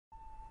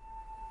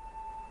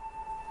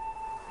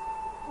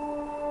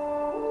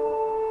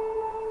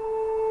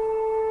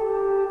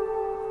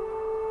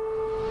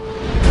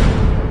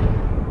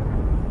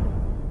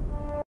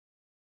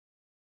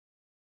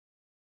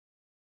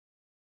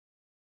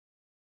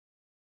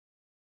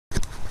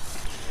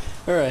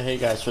Alright, hey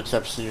guys, what's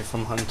up? Steve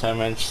from Hunt Time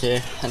Wrench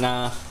here,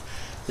 and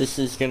this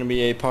is going to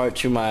be a part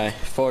to my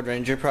Ford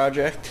Ranger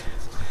project.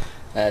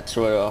 That's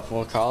what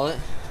we'll call it.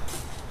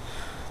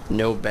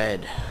 No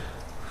bed.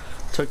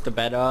 Took the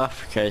bed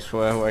off because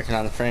we're working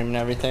on the frame and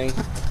everything.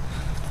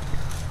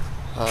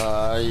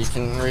 You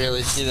can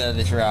really see that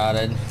it's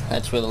rotted.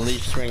 That's where the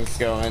leaf springs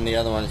go in, the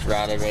other one's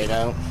rotted right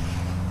out.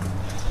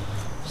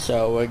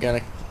 So we're going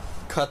to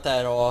cut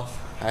that off.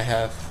 I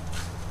have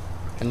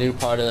a new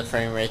part of the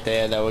frame right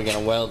there that we're gonna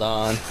weld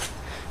on,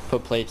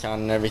 put plates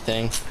on and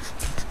everything.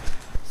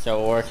 So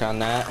we'll work on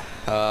that.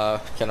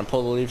 Gonna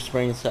pull the leaf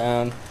springs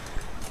down,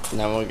 and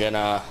then we're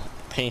gonna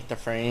paint the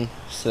frame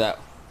so that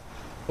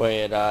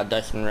way it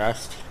doesn't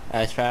rust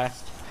as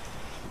fast,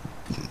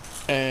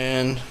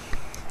 and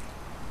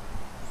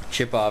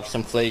chip off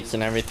some flakes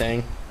and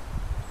everything.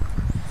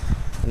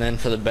 And then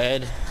for the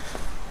bed,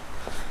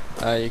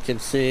 you can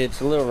see it's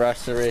a little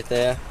rusted right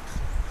there,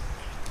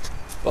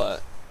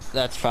 but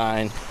that's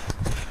fine.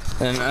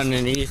 And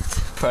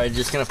underneath, probably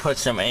just gonna put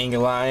some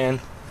angle iron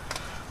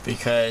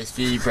because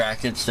the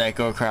brackets that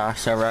go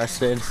across are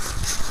rusted.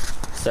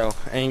 So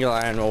angle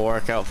iron will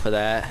work out for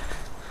that.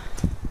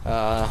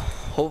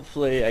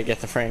 Hopefully I get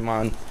the frame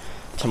on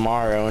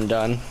tomorrow and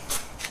done.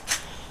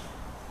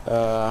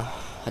 I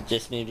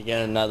just need to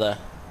get another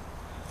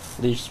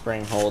leaf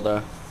spring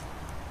holder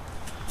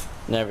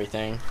and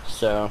everything.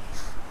 So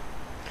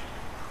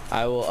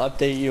I will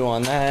update you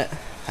on that.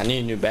 I need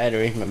a new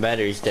battery. My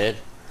battery's dead.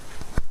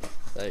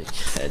 Like,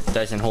 it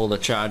doesn't hold a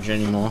charge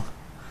anymore.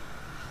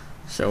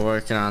 So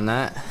working on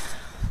that.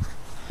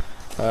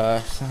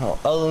 So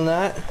other than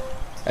that,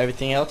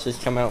 everything else has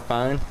come out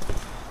fine.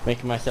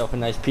 Making myself a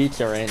nice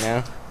pizza right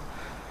now.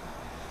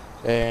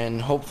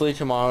 And hopefully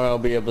tomorrow I'll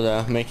be able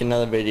to make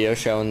another video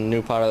showing the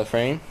new part of the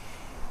frame.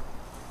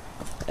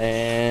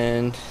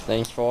 And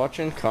thanks for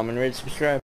watching. Comment, rate, subscribe.